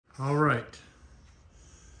All right.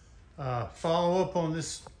 Follow up on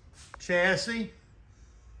this chassis.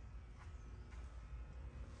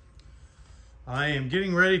 I am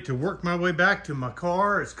getting ready to work my way back to my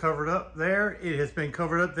car. It's covered up there. It has been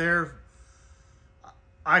covered up there.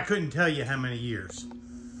 I couldn't tell you how many years.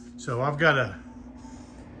 So I've got to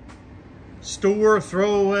store,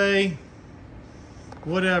 throw away,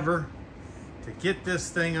 whatever, to get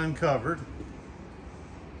this thing uncovered.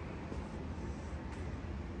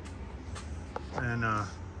 And I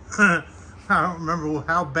don't remember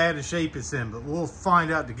how bad a shape it's in, but we'll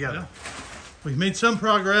find out together. Yeah. We've made some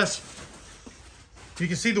progress. You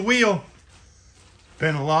can see the wheel.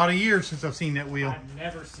 Been a lot of years since I've seen that wheel. I've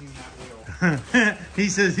never seen that wheel. He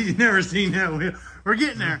says he's never seen that wheel. We're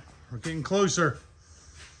getting there. We're getting closer.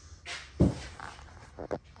 Oh,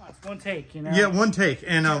 it's one take, you know. Yeah, one take,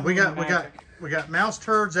 and we got mouse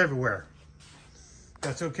turds everywhere.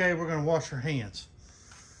 That's okay. We're gonna wash our hands.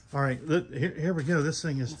 All right, here we go. This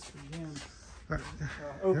thing is. Right.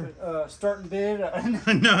 Open. Starting bid.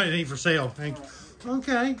 No, it ain't for sale. Thank you.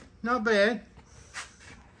 Okay, not bad.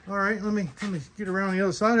 All right, let me get around the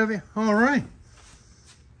other side of you. All right.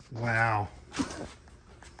 Wow.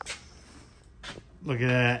 Look at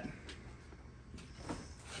that.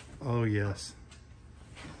 Oh yes.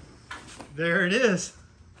 There it is.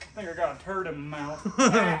 I think I got a turd in my mouth.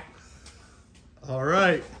 All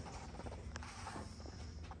right.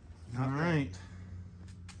 All right.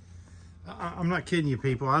 I'm not kidding you,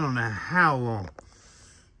 people. I don't know how long.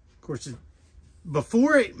 Of course,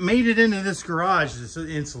 before it made it into this garage that's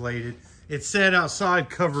insulated, it sat outside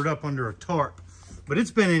covered up under a tarp. But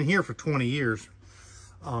it's been in here for 20 years.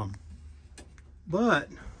 But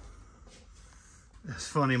that's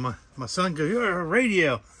funny. My son goes, "You're a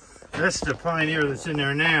radio." That's the Pioneer that's in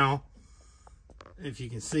there now. If you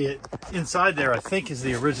can see it. Inside there, I think, is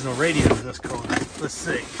the original radio of this car. Let's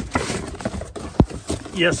see.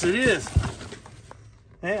 Yes, it is.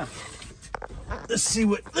 Yeah. Let's see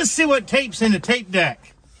what tapes in the tape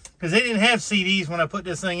deck. Because they didn't have CDs when I put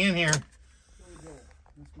this thing in here.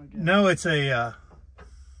 No, it's a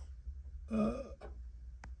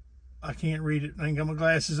I can't read it. I ain't got my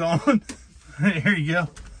glasses on. Here you go.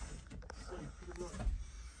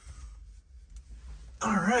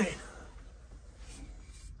 All right.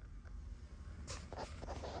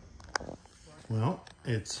 Well,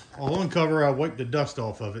 it's all on cover. I wiped the dust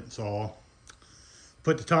off of it, so I'll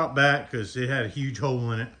put the top back because it had a huge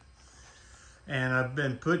hole in it. And I've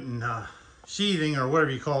been putting sheathing, or whatever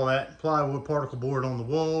you call that, plywood particle board on the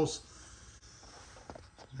walls.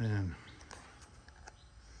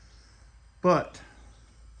 But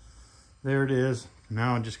there it is.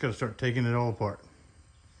 Now I just got to start taking it all apart.